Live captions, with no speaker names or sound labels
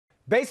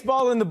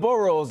Baseball in the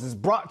Boroughs is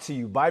brought to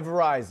you by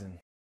Verizon.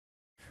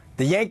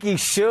 The Yankees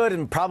should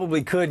and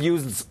probably could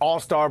use this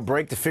All-Star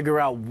break to figure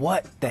out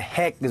what the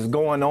heck is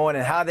going on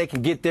and how they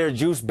can get their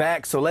juice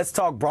back. So let's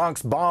talk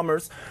Bronx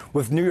Bombers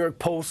with New York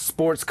Post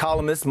sports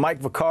columnist Mike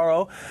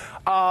Vaccaro.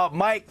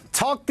 Mike,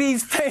 talk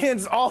these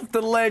fans off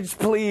the ledge,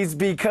 please,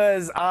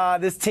 because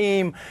this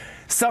team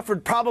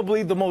suffered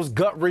probably the most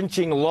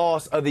gut-wrenching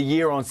loss of the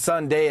year on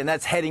Sunday, and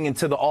that's heading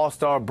into the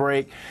All-Star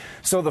break.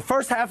 So the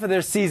first half of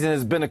their season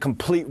has been a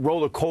complete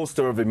roller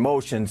coaster of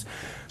emotions.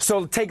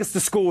 So take us to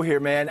school here,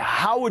 man.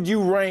 How would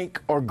you rank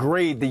or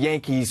grade the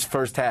Yankees'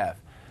 first half?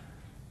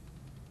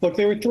 Look,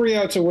 they were 3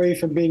 outs away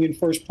from being in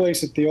first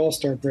place at the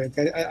All-Star break.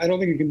 I don't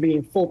think you can be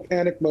in full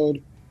panic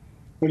mode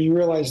when you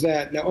realize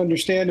that. Now,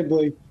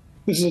 understandably,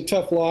 this is a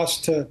tough loss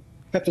to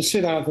have to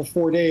sit on for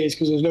 4 days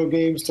because there's no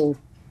games till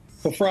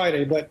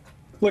Friday. But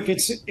look,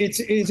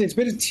 it's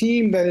been a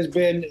team that has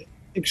been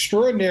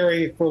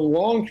extraordinary for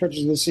long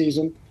stretches of the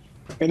season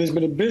and has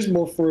been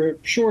abysmal for a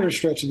shorter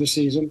stretch of the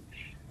season.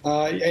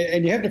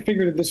 And you have to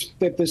figure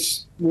that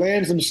this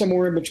lands them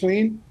somewhere in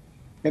between,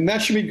 and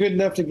that should be good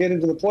enough to get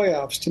into the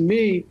playoffs. To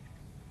me,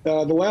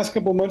 the last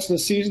couple of months of the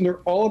season, they're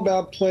all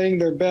about playing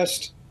their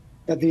best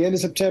at the end of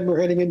September,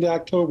 heading into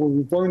October.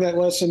 We've learned that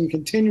lesson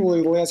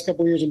continually the last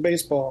couple of years in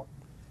baseball.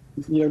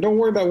 You know, don't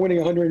worry about winning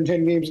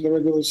 110 games in the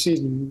regular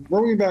season.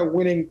 Worry about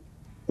winning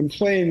and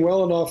playing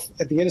well enough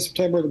at the end of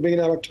September, at the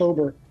beginning of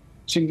October,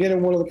 so you can get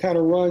in one of the kind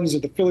of runs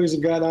that the Phillies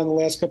have got on the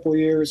last couple of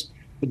years.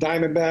 The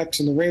Diamondbacks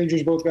and the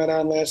Rangers both got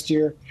on last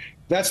year.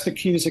 That's the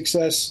key to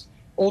success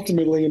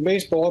ultimately in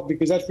baseball,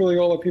 because that's really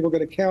all that people are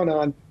going to count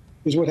on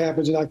is what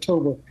happens in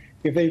October.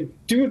 If they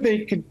do what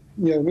they could,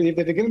 you know, if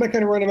they get that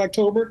kind of run in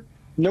October,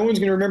 no one's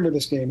going to remember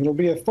this game. It'll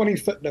be a funny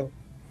footnote.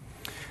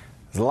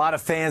 There's a lot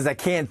of fans that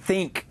can't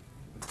think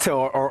to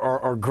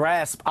or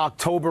grasp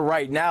October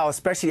right now,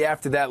 especially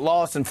after that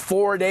loss. And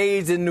 4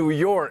 days in New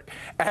York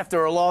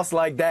after a loss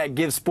like that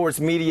gives sports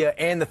media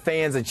and the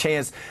fans a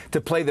chance to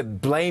play the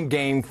blame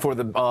game for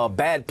the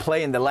bad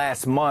play in the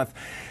last month.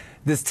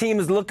 This team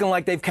is looking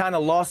like they've kind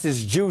of lost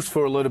its juice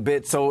for a little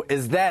bit. So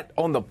is that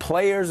on the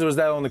players or is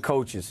that on the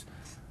coaches?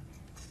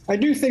 I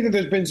do think that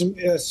there's been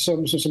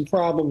some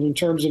problems in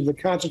terms of the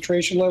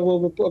concentration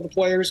level of the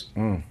players,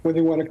 whether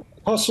you want to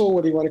hustle,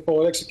 whether you want to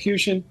call it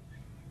execution.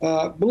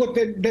 But look,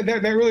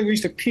 that really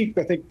reached a peak,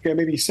 I think,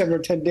 maybe 7 or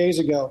 10 days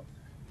ago,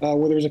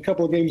 where there was a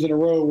couple of games in a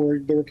row where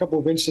there were a couple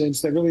of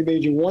incidents that really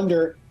made you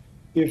wonder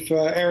if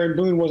Aaron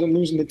Boone wasn't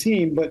losing the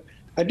team. But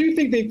I do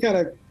think they've kind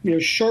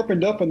of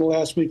sharpened up in the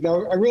last week.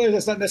 Now, I realize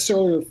that's not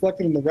necessarily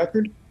reflected in the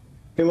record.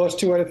 They lost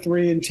 2 out of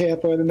 3 in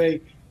Tampa, and then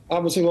they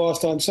obviously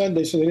lost on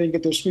Sunday, so they didn't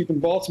get their sweep in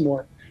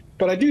Baltimore.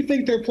 But I do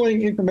think they're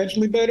playing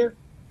incrementally better.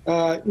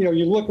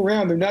 You look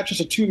around, they're not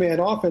just a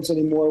two-man offense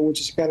anymore, which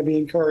has got to be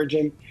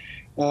encouraging.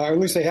 Or at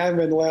least they haven't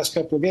been the last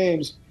couple of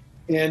games.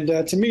 And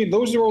to me,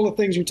 those are all the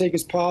things you take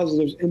as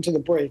positives into the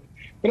break.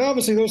 But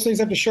obviously, those things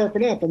have to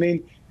sharpen up. I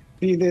mean,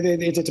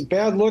 it's a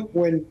bad look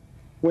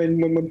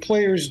when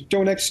players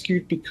don't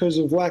execute because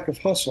of lack of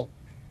hustle.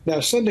 Now,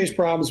 Sunday's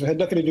problems had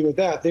nothing to do with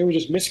that. They were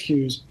just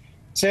miscues.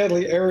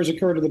 Sadly, errors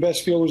occur to the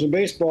best fielders in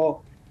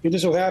baseball. It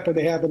just so happened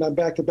they happened on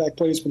back-to-back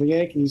plays for the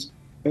Yankees,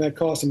 and that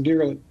cost them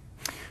dearly.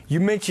 You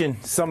mentioned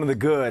some of the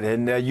good,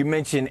 and you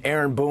mentioned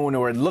Aaron Boone,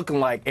 or looking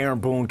like Aaron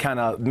Boone kind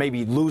of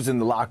maybe losing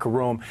the locker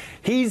room.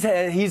 He's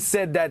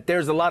said that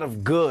there's a lot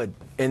of good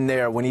in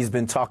there when he's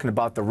been talking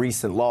about the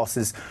recent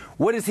losses.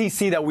 What does he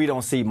see that we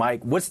don't see,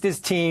 Mike? What's this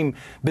team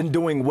been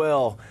doing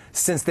well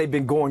since they've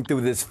been going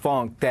through this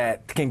funk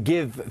that can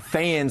give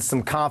fans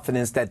some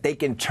confidence that they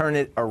can turn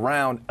it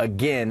around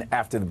again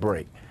after the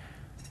break?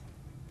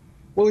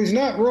 Well, he's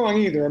not wrong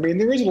either. I mean,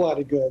 there is a lot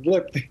of good.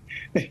 Look,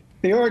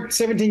 they are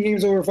 17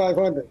 games over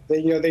 500.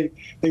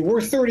 They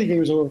were 30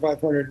 games over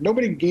 500.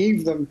 Nobody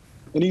gave them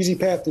an easy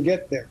path to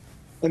get there.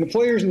 And the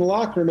players in the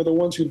locker room are the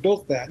ones who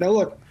built that. Now,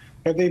 look,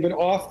 have they been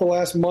off the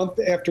last month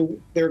after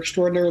their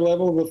extraordinary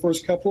level of the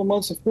first couple of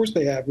months? Of course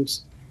they have.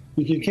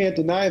 You can't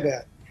deny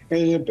that.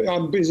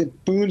 And is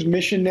it Boone's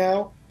mission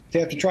now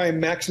to have to try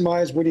and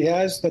maximize what he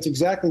has? That's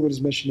exactly what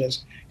his mission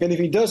is. And if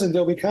he doesn't,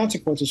 there'll be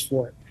consequences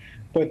for it.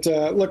 But,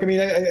 look, I mean,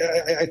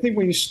 I think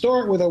when you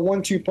start with a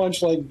 1-2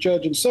 punch like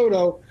Judge and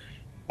Soto,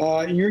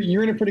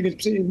 you're in a pretty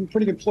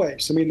good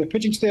place. I mean, the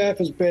pitching staff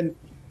has been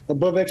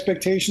above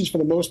expectations for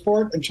the most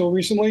part until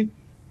recently.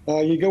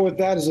 You go with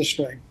that as a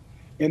strength.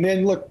 And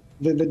then, look,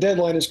 the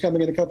deadline is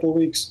coming in a couple of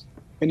weeks,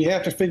 and you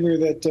have to figure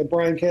that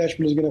Brian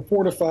Cashman is going to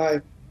fortify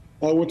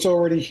what's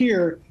already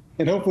here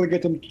and hopefully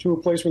get them to a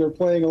place where they're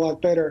playing a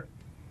lot better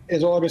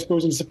as August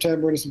goes into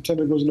September and as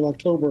September goes into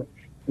October.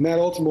 And that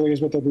ultimately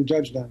is what they'll be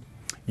judged on.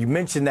 You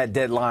mentioned that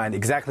deadline,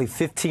 exactly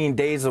 15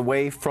 days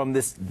away from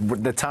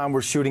the time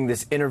we're shooting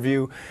this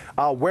interview.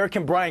 Where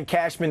can Brian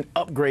Cashman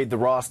upgrade the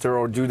roster,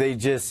 or do they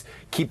just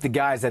keep the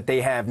guys that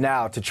they have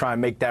now to try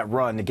and make that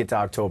run to get to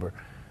October?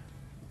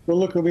 Well,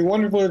 look, it would be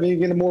wonderful if they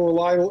get a more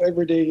reliable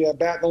everyday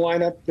bat in the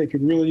lineup. They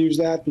could really use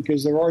that,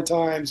 because there are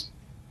times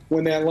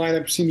when that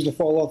lineup seems to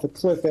fall off a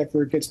cliff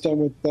after it gets done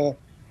with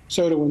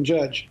Soto and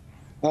Judge.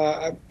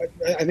 I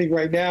think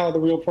right now the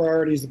real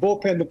priority is the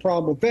bullpen. The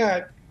problem with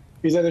that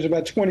is that there's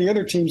about 20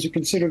 other teams who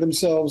consider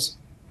themselves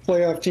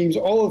playoff teams,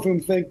 all of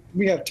whom think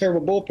we have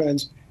terrible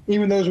bullpens,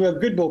 even those who have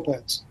good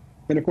bullpens.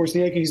 And, of course, the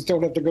Yankees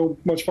don't have to go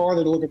much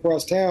farther to look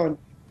across town.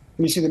 And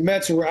you see the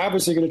Mets, who are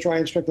obviously going to try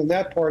and strengthen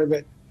that part of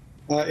it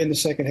in the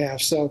second half.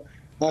 So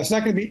it's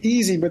not going to be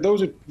easy, but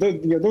those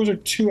are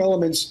two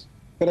elements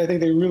that I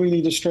think they really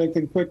need to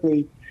strengthen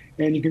quickly.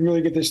 And you can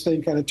really get this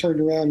thing kind of turned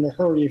around in a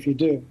hurry if you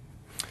do.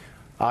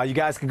 You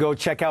guys can go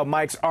check out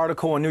Mike's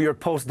article on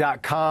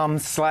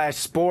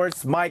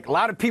NewYorkPost.com/sports. Mike, a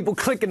lot of people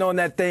clicking on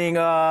that thing.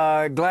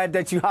 Glad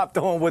that you hopped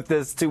on with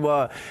us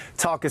to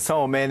talk us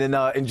home, man. And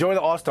enjoy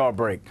the All-Star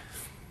break.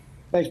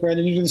 Thanks,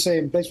 Brandon. You do the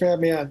same. Thanks for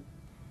having me on.